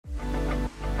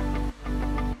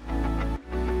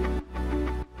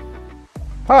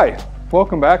Hi,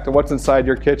 welcome back to What's Inside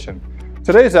Your Kitchen.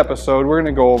 Today's episode, we're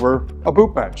going to go over a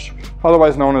boot bench,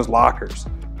 otherwise known as lockers.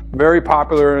 Very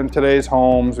popular in today's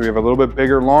homes. We have a little bit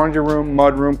bigger laundry room,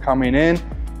 mud room coming in.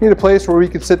 You need a place where we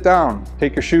can sit down,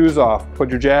 take your shoes off, put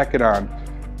your jacket on.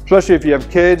 Especially if you have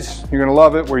kids, you're going to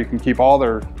love it, where you can keep all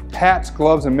their hats,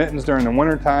 gloves, and mittens during the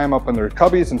winter time up in their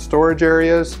cubbies and storage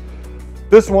areas.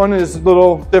 This one is a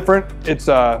little different. It's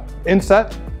a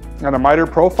inset and a miter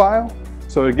profile,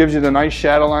 so it gives you the nice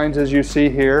shadow lines as you see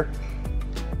here.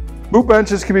 Boot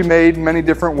benches can be made in many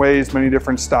different ways, many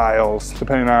different styles,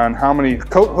 depending on how many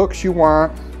coat hooks you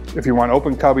want, if you want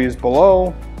open cubbies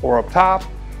below or up top.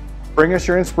 Bring us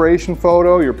your inspiration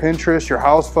photo, your Pinterest, your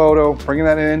house photo, bring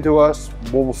that into us.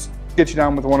 We'll get you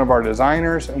down with one of our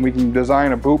designers and we can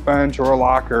design a boot bench or a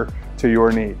locker to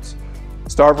your needs.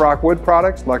 Starve Rock Wood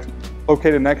Products,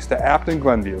 located next to Apt and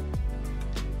Glenview.